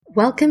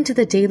Welcome to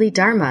the Daily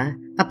Dharma,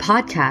 a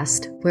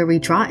podcast where we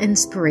draw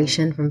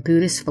inspiration from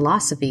Buddhist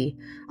philosophy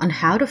on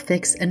how to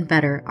fix and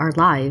better our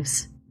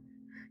lives.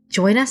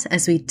 Join us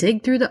as we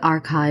dig through the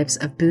archives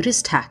of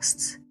Buddhist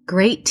texts,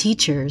 great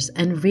teachers,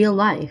 and real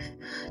life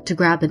to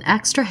grab an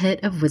extra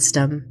hit of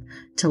wisdom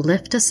to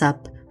lift us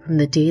up from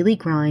the daily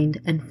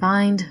grind and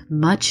find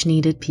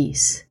much-needed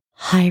peace.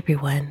 Hi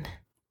everyone,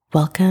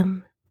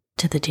 welcome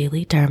to the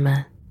Daily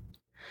Dharma.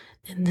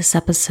 In this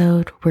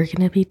episode, we're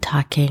going to be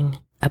talking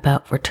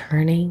about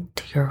returning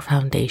to your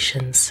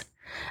foundations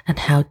and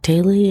how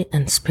daily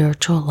and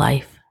spiritual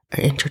life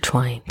are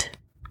intertwined.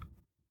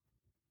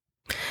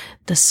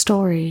 The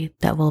story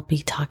that we'll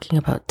be talking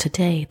about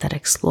today that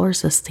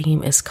explores this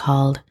theme is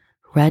called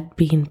Red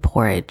Bean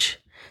Porridge,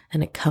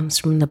 and it comes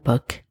from the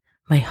book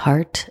My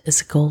Heart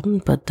is a Golden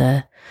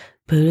Buddha,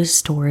 Buddhist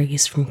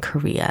Stories from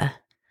Korea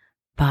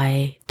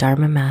by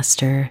Dharma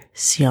Master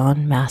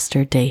Seon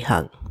Master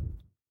Daehung.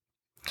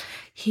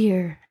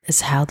 Here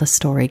is how the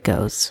story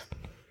goes.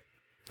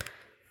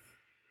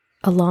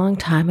 A long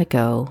time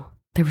ago,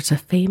 there was a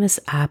famous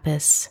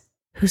abbess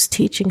whose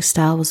teaching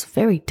style was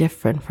very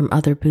different from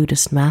other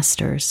Buddhist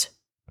masters.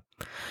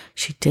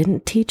 She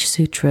didn't teach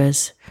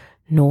sutras,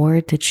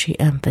 nor did she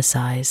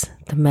emphasize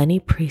the many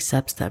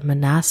precepts that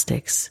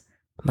monastics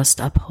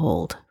must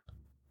uphold.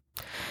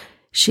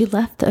 She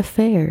left the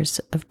affairs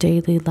of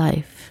daily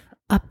life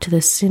up to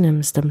the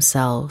synonyms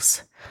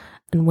themselves,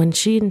 and when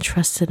she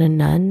entrusted a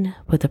nun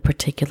with a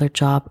particular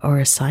job or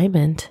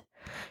assignment,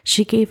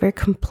 she gave her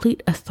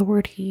complete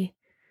authority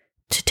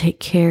to take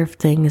care of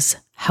things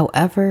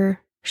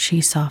however she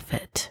saw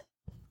fit.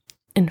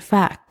 In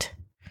fact,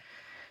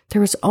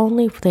 there was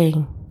only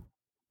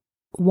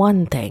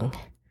one thing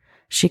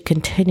she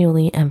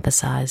continually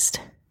emphasized.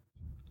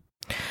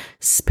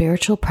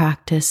 Spiritual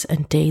practice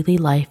and daily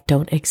life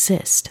don't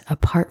exist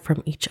apart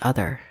from each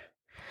other.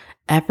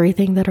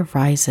 Everything that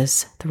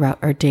arises throughout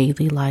our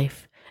daily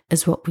life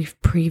is what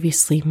we've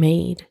previously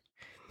made.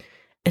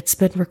 It's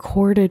been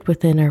recorded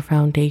within our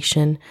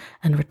foundation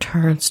and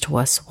returns to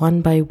us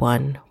one by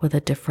one with a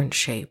different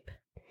shape.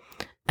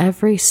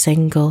 Every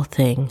single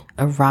thing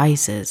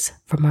arises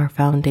from our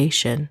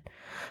foundation,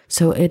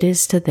 so it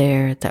is to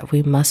there that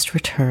we must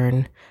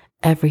return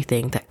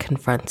everything that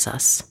confronts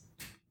us.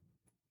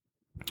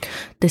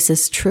 This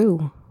is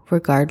true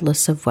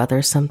regardless of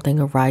whether something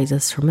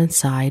arises from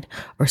inside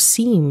or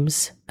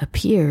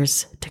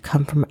appears to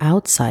come from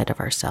outside of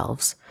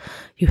ourselves.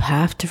 You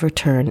have to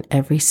return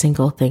every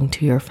single thing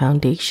to your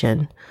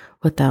foundation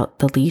without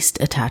the least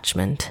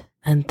attachment,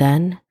 and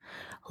then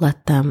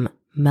let them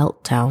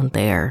melt down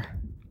there.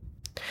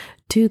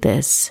 Do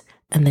this,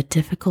 and the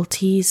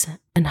difficulties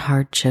and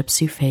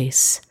hardships you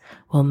face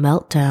will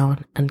melt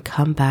down and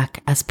come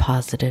back as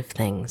positive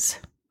things.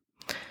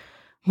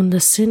 When the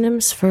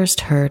Sunims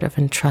first heard of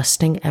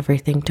entrusting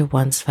everything to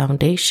one's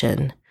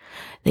foundation,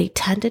 they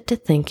tended to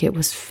think it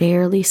was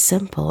fairly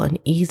simple and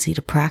easy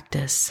to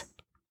practice.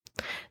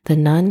 The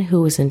nun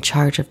who was in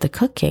charge of the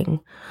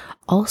cooking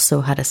also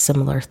had a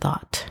similar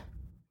thought.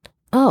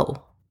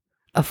 Oh,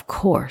 of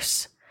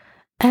course,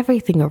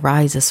 everything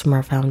arises from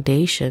our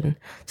foundation,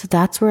 so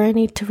that's where I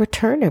need to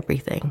return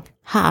everything.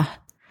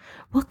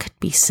 What could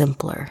be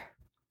simpler?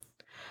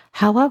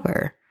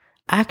 However,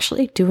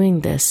 actually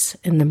doing this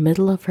in the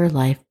middle of her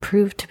life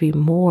proved to be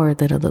more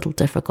than a little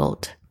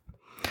difficult.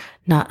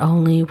 Not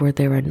only were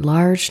there a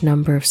large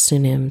number of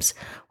sunims,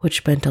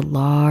 which meant a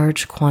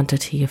large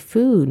quantity of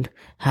food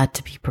had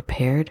to be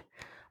prepared,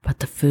 but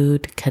the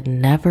food could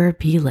never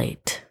be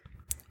late.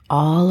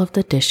 All of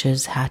the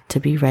dishes had to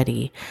be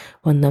ready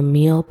when the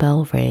meal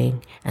bell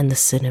rang and the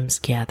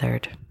sunims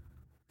gathered.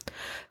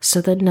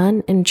 So the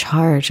nun in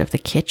charge of the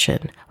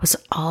kitchen was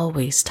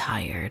always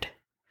tired.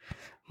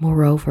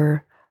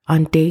 Moreover,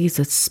 on days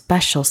of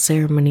special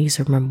ceremonies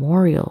or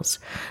memorials,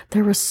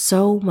 there was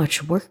so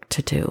much work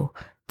to do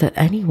that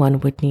anyone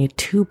would need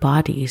 2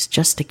 bodies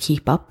just to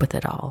keep up with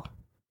it all.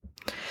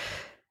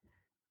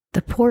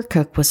 The poor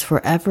cook was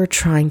forever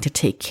trying to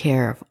take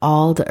care of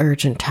all the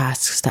urgent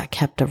tasks that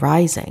kept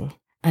arising,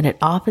 and it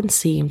often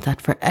seemed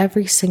that for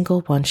every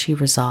single one she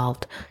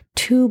resolved,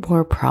 2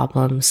 more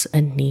problems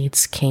and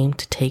needs came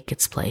to take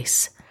its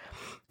place.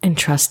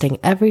 Entrusting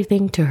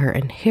everything to her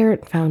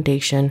inherent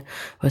foundation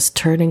was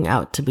turning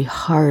out to be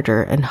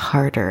harder and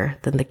harder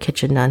than the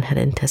kitchen nun had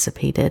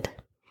anticipated.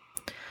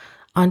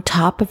 On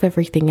top of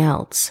everything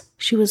else,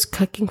 she was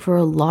cooking for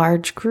a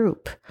large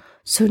group,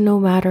 so no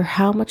matter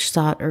how much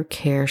thought or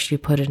care she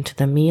put into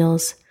the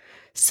meals,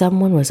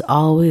 someone was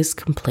always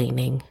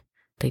complaining.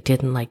 They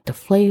didn't like the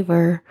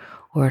flavor,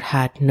 or it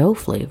had no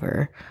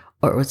flavor,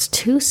 or it was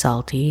too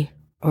salty,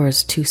 or it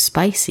was too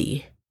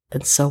spicy,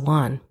 and so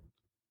on.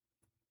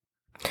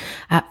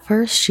 At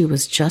first, she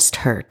was just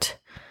hurt,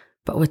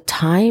 but with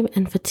time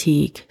and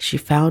fatigue, she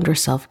found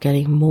herself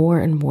getting more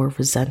and more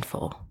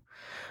resentful.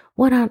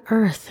 What on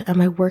earth am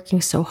I working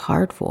so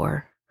hard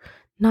for?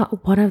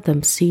 Not one of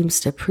them seems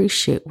to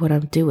appreciate what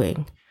I'm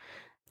doing.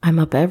 I'm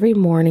up every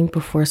morning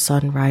before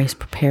sunrise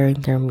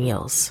preparing their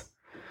meals.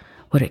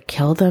 Would it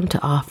kill them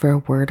to offer a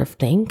word of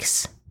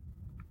thanks?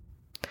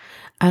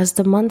 As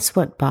the months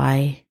went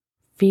by,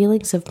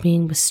 feelings of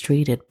being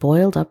mistreated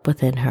boiled up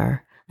within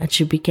her, and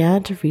she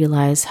began to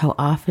realize how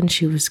often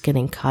she was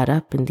getting caught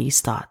up in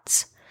these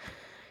thoughts.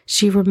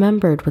 She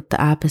remembered what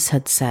the abbess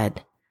had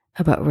said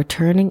about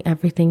returning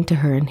everything to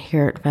her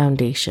inherent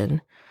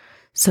foundation,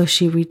 so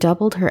she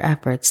redoubled her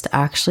efforts to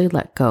actually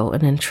let go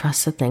and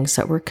entrust the things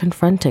that were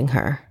confronting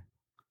her.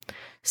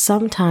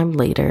 Some time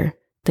later,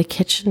 the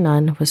kitchen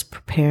nun was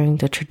preparing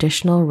the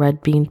traditional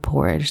red bean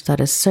porridge that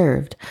is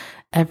served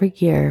every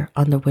year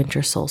on the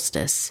winter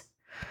solstice.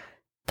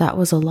 That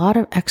was a lot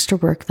of extra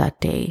work that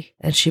day,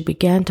 and she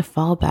began to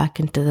fall back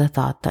into the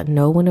thought that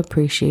no one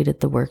appreciated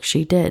the work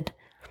she did.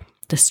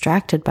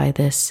 Distracted by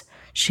this,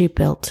 she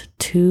built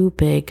too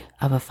big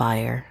of a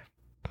fire.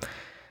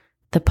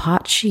 The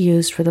pot she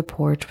used for the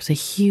porridge was a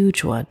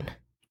huge one,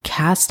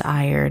 cast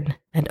iron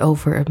and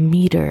over 1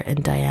 meter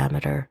in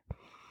diameter.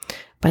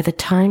 By the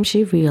time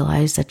she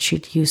realized that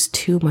she'd used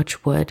too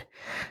much wood,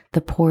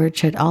 the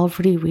porridge had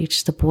already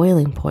reached the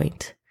boiling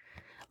point.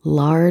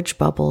 Large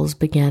bubbles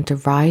began to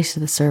rise to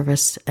the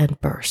surface and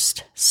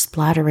burst,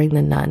 splattering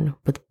the nun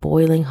with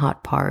boiling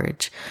hot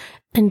porridge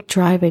and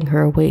driving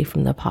her away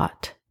from the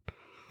pot.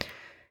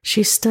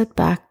 She stood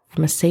back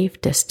from a safe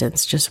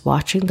distance, just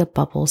watching the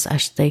bubbles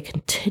as they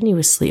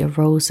continuously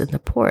arose in the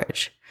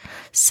porridge.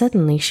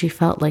 Suddenly, she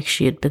felt like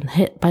she had been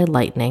hit by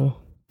lightning.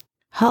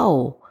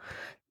 "Oh,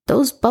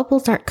 those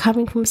bubbles aren't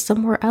coming from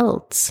somewhere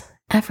else.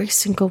 Every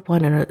single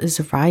one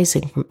is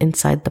rising from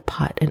inside the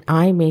pot, and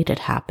I made it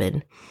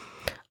happen.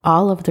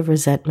 All of the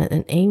resentment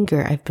and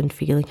anger I've been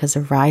feeling has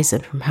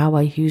arisen from how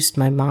I used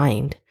my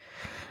mind.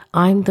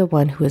 I'm the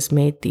one who has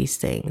made these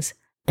things,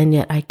 and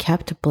yet I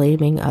kept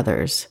blaming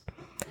others.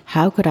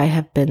 How could I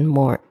have been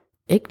more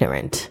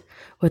ignorant?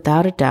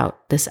 Without a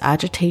doubt, this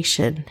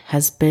agitation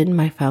has been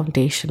my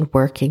foundation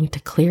working to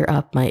clear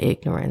up my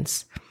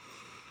ignorance."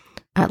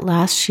 At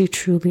last she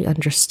truly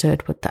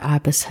understood what the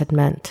abbess had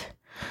meant.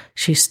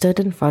 She stood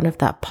in front of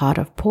that pot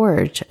of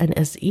porridge, and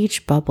as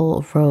each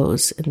bubble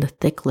rose in the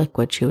thick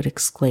liquid, she would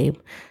exclaim,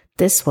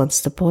 "This one's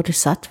the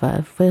bodhisattva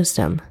of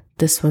wisdom.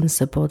 This one's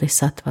the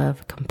bodhisattva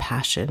of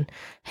compassion.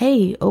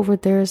 Hey, over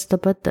there is the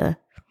Buddha."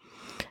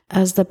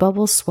 As the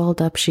bubbles swelled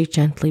up, she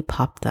gently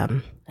popped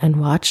them and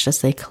watched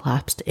as they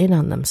collapsed in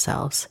on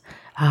themselves.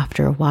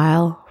 After a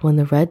while, when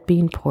the red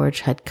bean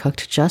porridge had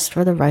cooked just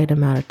for the right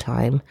amount of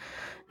time,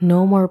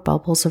 no more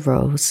bubbles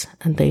arose,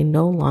 and they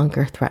no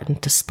longer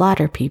threatened to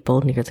splatter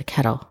people near the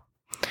kettle.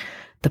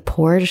 The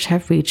porridge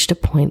had reached a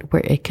point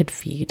where it could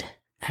feed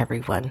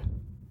everyone.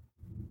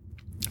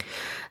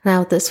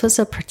 Now, this was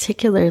a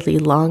particularly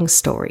long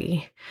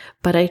story,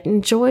 but I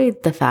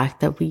enjoyed the fact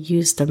that we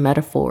used the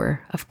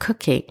metaphor of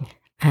cooking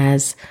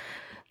as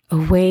a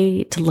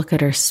way to look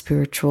at our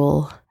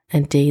spiritual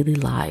and daily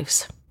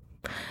lives.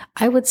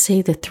 I would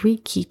say the 3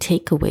 key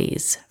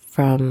takeaways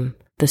from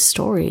the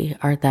story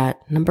are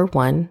that, number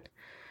 1,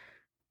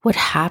 what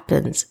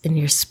happens in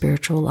your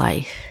spiritual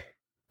life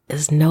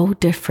is no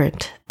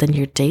different than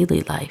your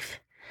daily life.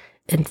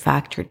 In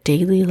fact, your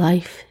daily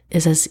life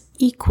is as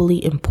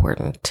equally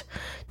important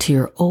to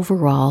your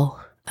overall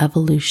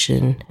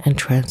evolution and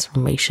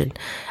transformation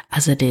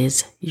as it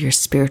is your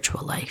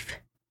spiritual life,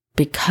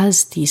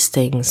 because these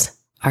things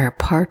are a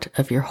part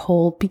of your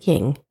whole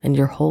being and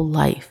your whole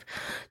life.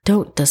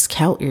 Don't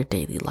discount your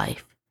daily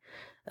life.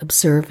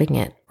 Observing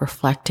it,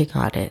 reflecting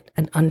on it,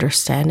 and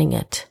understanding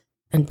it,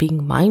 and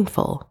being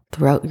mindful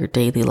throughout your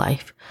daily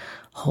life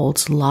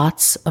holds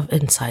lots of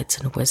insights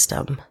and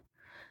wisdom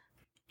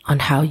on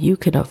how you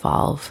can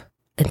evolve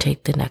and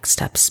take the next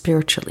step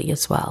spiritually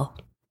as well.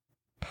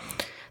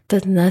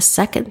 Then the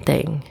second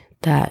thing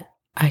that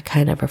I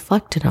kind of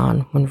reflected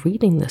on when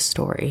reading this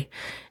story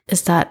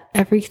is that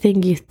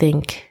everything you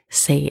think,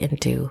 say, and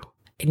do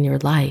in your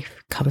life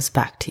comes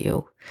back to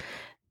you.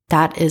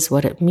 That is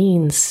what it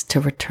means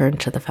to return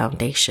to the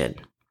foundation.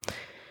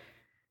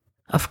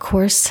 Of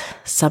course,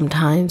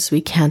 sometimes we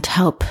can't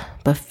help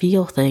but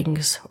feel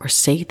things or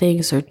say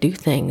things or do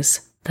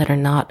things that are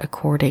not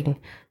according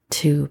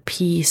to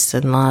peace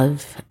and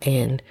love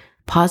and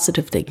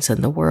positive things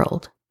in the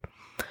world.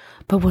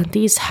 But when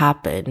these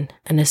happen,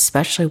 and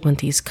especially when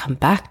these come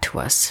back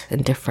to us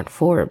in different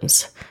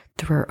forms,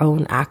 through our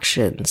own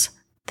actions,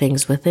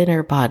 things within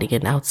our body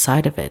and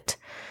outside of it,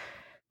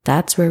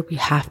 that's where we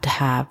have to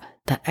have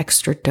that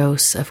extra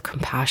dose of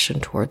compassion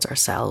towards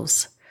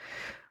ourselves.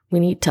 We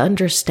need to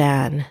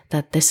understand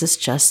that this is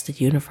just the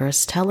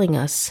universe telling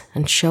us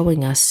and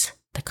showing us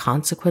the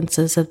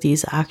consequences of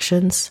these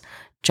actions,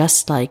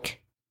 just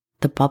like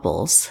the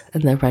bubbles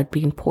in the red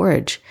bean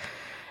porridge,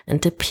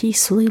 and to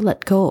peacefully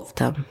let go of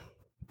them,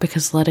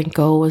 because letting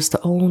go is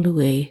the only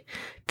way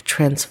to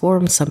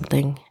transform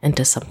something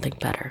into something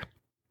better.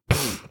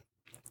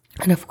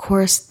 And of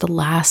course, the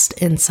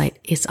last insight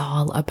is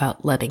all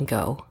about letting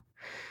go.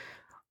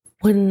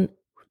 When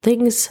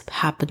things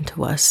happen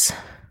to us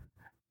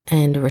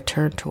and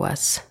return to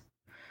us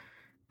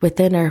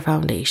within our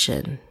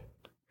foundation,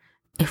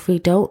 if we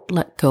don't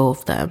let go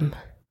of them,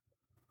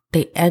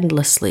 they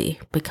endlessly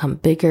become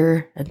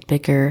bigger and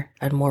bigger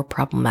and more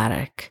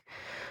problematic.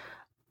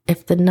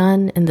 if the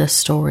nun in the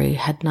story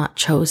had not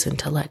chosen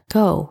to let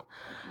go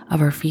of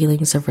her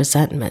feelings of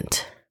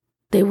resentment,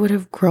 they would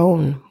have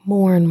grown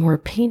more and more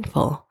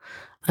painful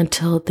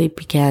until they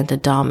began to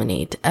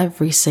dominate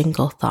every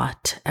single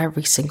thought,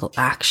 every single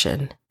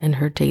action in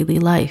her daily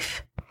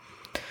life.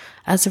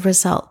 As a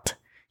result,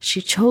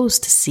 she chose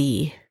to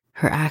see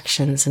her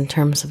actions in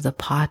terms of the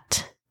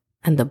pot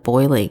and the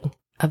boiling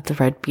of the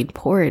red bean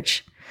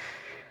porridge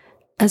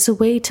as a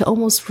way to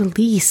almost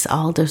release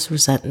all this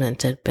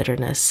resentment and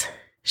bitterness.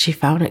 She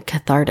found it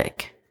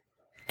cathartic.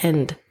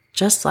 And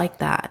just like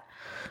that,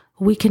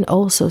 we can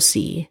also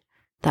see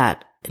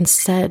that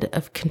instead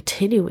of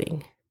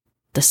continuing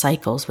the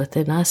cycles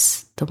within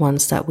us, the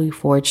ones that we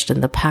forged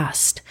in the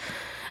past,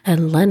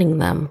 and letting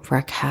them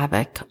wreak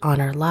havoc on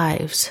our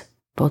lives,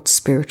 both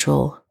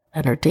spiritual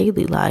and our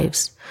daily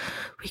lives,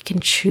 we can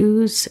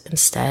choose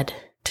instead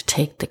to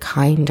take the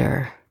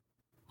kinder,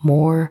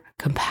 more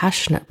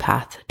compassionate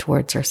path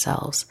towards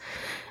ourselves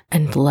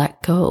and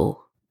let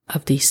go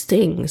of these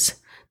things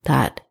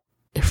that,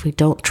 if we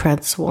don't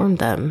transform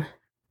them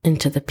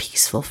into the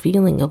peaceful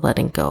feeling of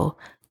letting go,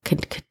 can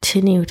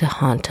continue to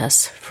haunt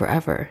us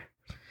forever.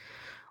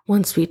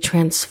 Once we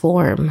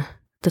transform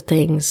the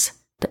things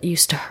that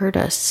used to hurt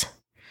us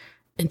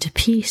into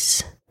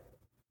peace,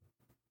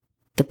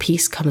 the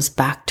peace comes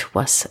back to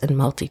us in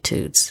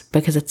multitudes,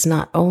 because it's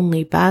not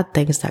only bad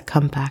things that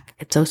come back,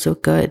 it's also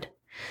good.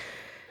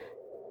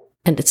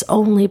 And it's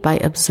only by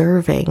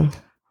observing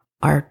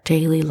our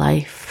daily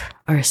life,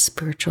 our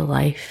spiritual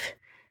life,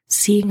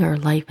 seeing our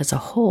life as a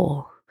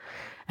whole,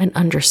 and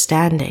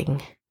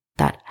understanding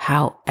that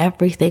how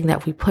everything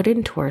that we put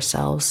into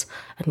ourselves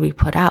and we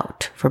put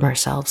out from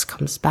ourselves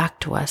comes back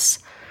to us,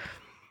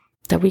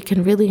 that we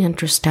can really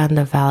understand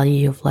the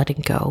value of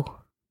letting go.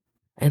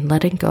 And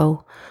letting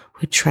go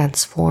would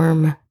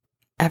transform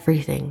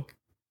everything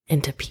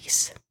into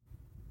peace.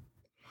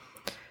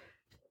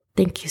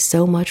 Thank you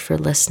so much for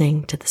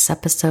listening to this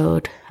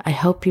episode. I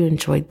hope you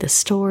enjoyed this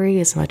story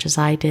as much as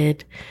I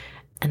did,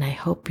 and I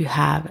hope you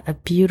have a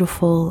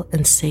beautiful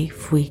and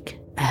safe week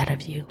ahead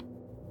of you.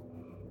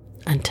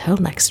 Until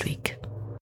next week.